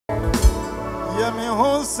me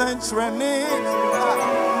whole century.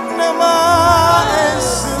 Nema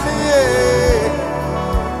esimiye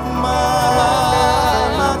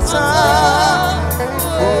mata.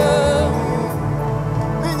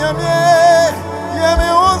 Minyamye ye me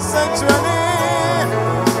whole century.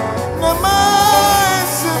 Nema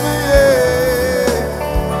esimiye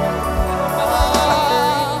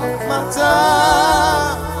mata.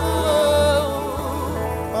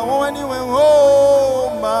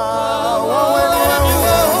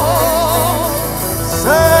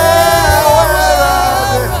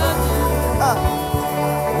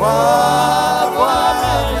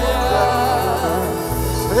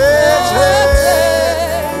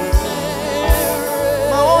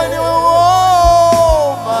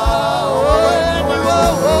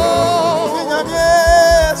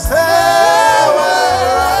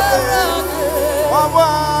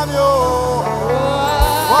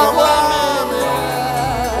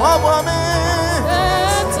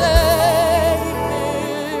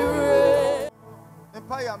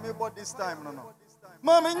 This time, no.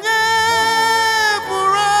 Mami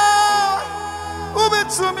nyebura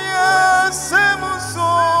ubetumia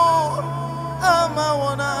semuso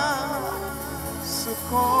amawona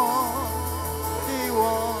suko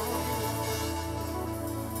iwo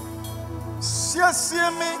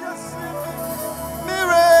siasiemi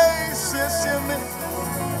mire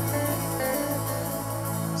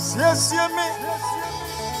siasiemi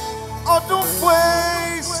odumfwe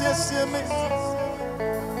siasiemi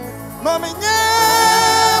Mami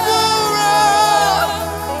nyebura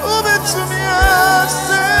ubetumia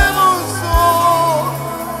semuso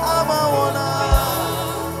amawona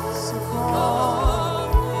suko.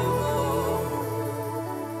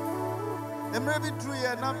 Emre bi dru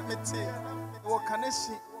ye na mete wo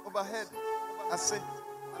kaneshi overhead ase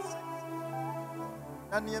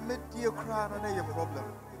na ne medie kra no na ye problem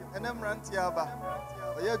enemra ntia aba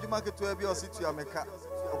oye adwuma keto bi ositu ameka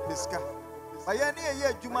opiska Aya ni eye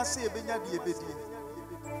adwuma se ebenya de ebedie.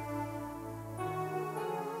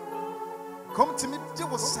 Come to me de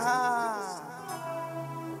wo saa.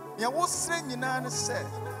 Ya wo sre nyina ne se.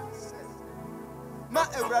 Ma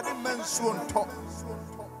Awurade mansuo nto.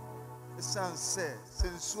 Esan se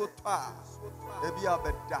sensuo to a ebi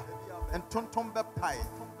abeda entonton be pai.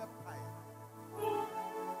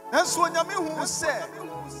 Enso nyame hu se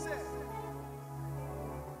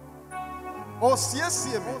o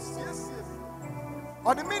siesie me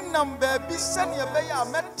Ode me number bi sane ye be ya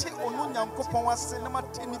mete onu Nyankopon ase na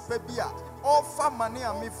mate nipa bi a ofa mane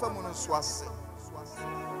a mefa mu no so ase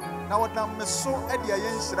na wodam me so e de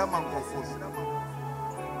ayen hyira mankofo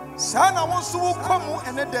sana won so wo komu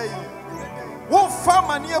ene dai wo fa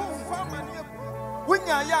mane abu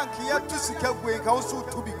wonya yank ya tu sika gwe ka wo so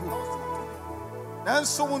to bi go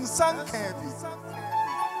nanso won sanka bi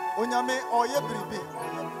onyame oye biribi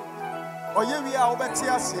oye wi a obeti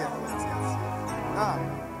ase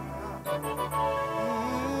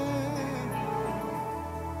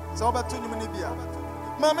so ba tuni mini bia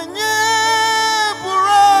mama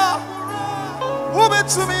nyebura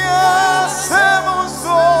ubetumi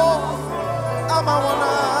semuso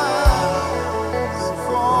amawona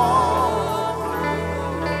sifo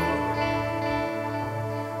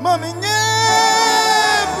mama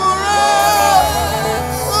nyebura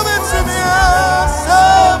ubetumi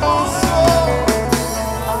semuso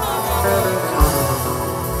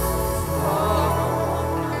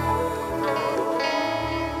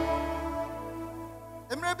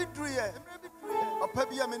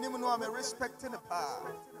I'm respecting the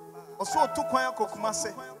power. Also, to Kwaya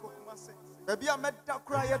Kokumase. Baby, I met that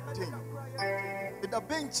cry thing. With a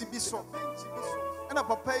bench be so. And a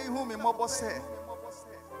papa whom a mobile say.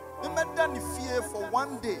 He met Danny fear for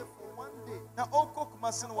one day. Now, all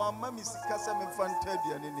Kokumasan, while Mammy's Cassam and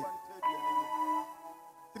Fantabia in it.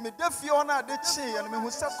 He made the Fiona the chain and me who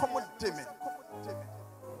said, come with me.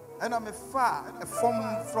 And I'm a far, a form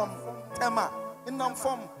from Tema. In some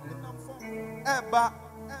form. Eba.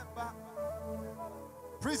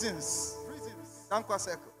 Prisons. Dankwa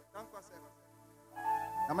seko.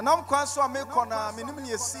 Na manam kwa so ameko na menim ne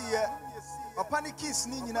yesiye. Papa ni kiss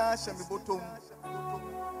ni nyina hye me botom.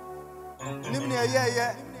 Nim ne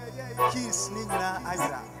yeye kiss ni nyina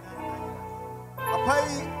ayra. Papa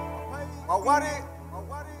yi waware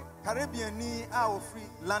Caribbean ni a ofri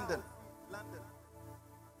London.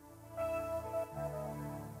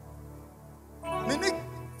 Mini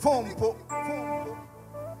phone po.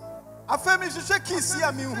 Afemi shushe kisi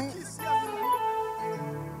ya mihu.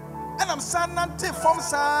 And I'm sanante from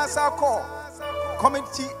sa call.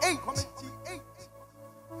 Committee 8.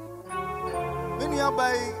 Many are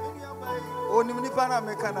by only Nipana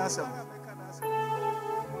Mekanasam.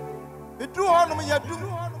 do on me, you do.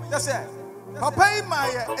 Just say, Papa,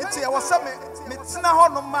 my, it's a was some, it's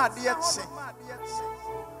not on my dear.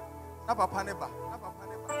 Papa Neba.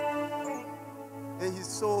 His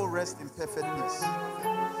soul rests in perfect peace.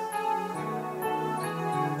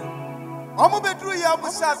 Omo bedru ya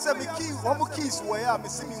busa se me key, omo keys wo ya me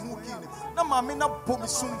simi hu key. Na mama na bomi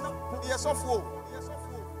sum. Yes of wo.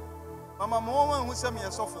 Mama mo hu se me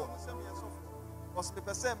yes of wo. Was me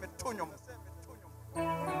pese me tonyom.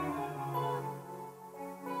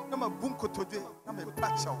 Na ma bum kotodwe, na me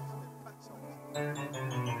pachaw.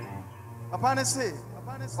 Papa ne say,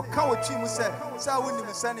 o ka wo twi mu say woni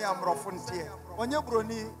me sane amrofo ntie. Onye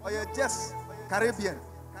broni, oye just Caribbean.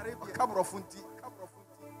 Kamrofo ntie.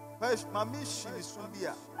 Mami she is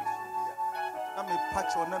Sumbia. Na me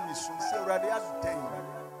patch on me soon say already at day.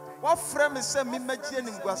 What frame is say me magian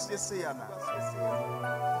in Guasia sayana?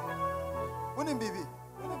 Wouldn't be.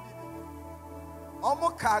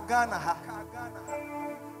 Omo Kagana ha.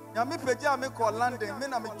 Yami Peja me call London,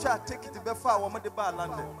 men am chat take it to Befa or Madiba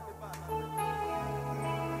London.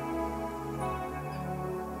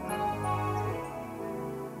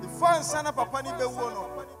 The fine son of Papa Nibe Wono.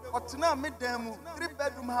 But now made them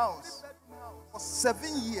 3-bedroom house for 7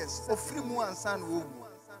 years for 3 months and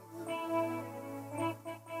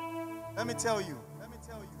let me tell you,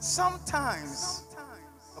 sometimes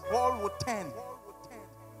a ball will turn.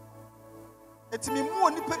 It's me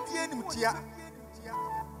more nipa die nim tia.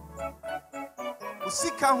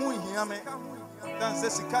 Usika hu hia me. Dan se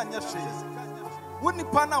sika nya hwe. Woni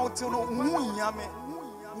pa na wote no hu hia me.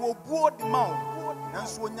 Wo buo di ma wo.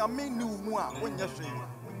 Nanso onyame ni mu a wonya hwe.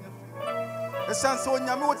 Esanse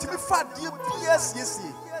onyame wotimi fadie bias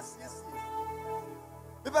yesi.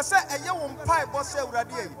 Bebe se eye wo mpai bo se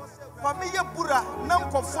awurade ayi. Fa me ye bura na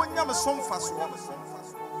nkofo nyame somfa so.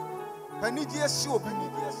 Pani die si obi ni.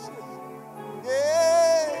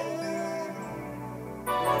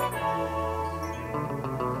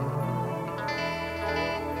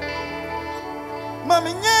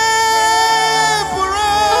 Mami nye bura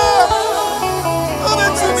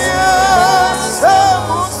obetumi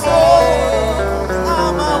asamuso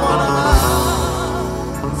amawana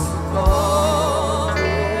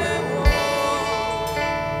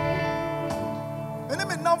ene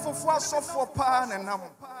me nam fofo asofo pa na nam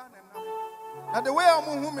na the way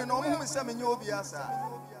I'm human no human say me nye obi asa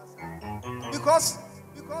because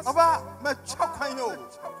aba me chakwan yo.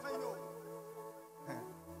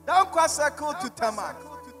 Don't circle to Tamak.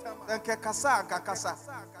 Then Kasa Kakasa.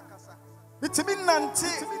 It's me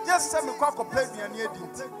nanti, just send me quack or play me and ye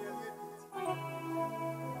did.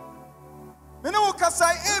 Mino Kasa,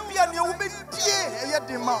 Abbeam, you will be dear, yet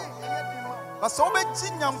the mount. But so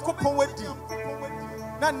many young couple wedding.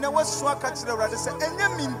 None never swag catch the rather say, and you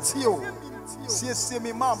mean Tio. See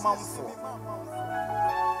me, mamma.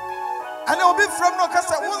 And I will be from no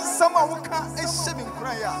Kasa, one summer who can't a shaming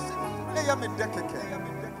cry. They am a decade.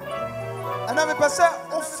 And I'm a person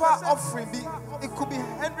offering be it could be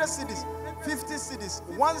 100 cities, 50 cities,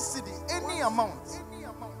 1 city, any amount.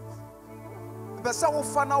 The person who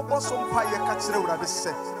found out what's on fire catch the other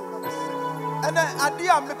set. And then I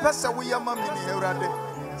dear me person we are mammy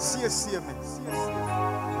here. See me.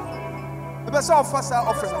 The person of us are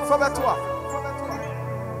offering from that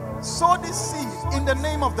one. Sow this seed in the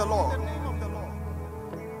name of the Lord.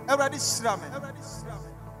 Everybody shram.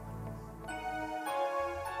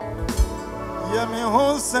 Yemi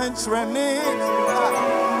hon centrani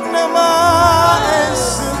nema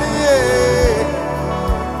esmiye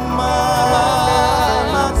mata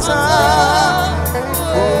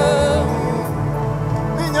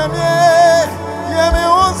yemi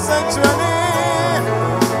hon centrani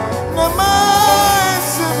nema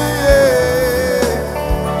esmiye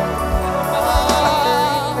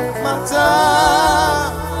mata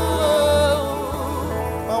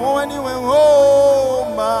when you went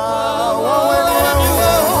home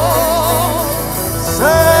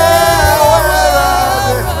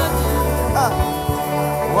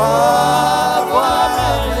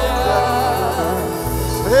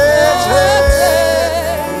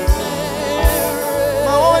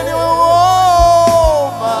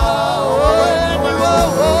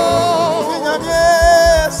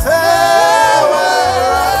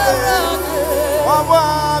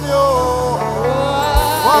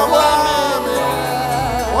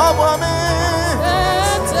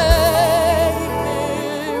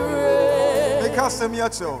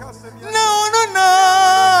no.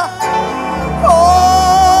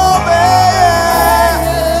 Oh, baby.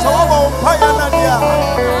 So I'm on fire, Nadia.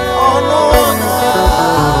 Oh, no.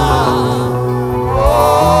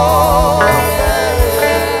 Oh,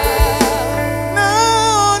 baby. No.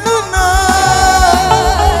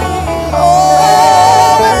 Oh,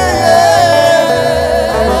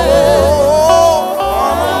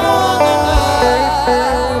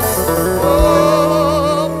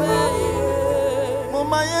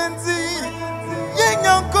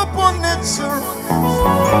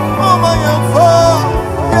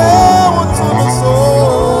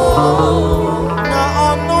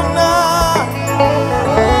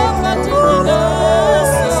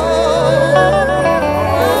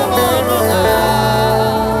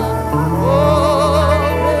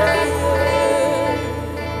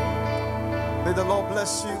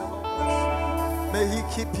 bless you. May He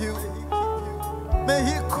keep you. May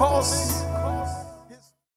He cause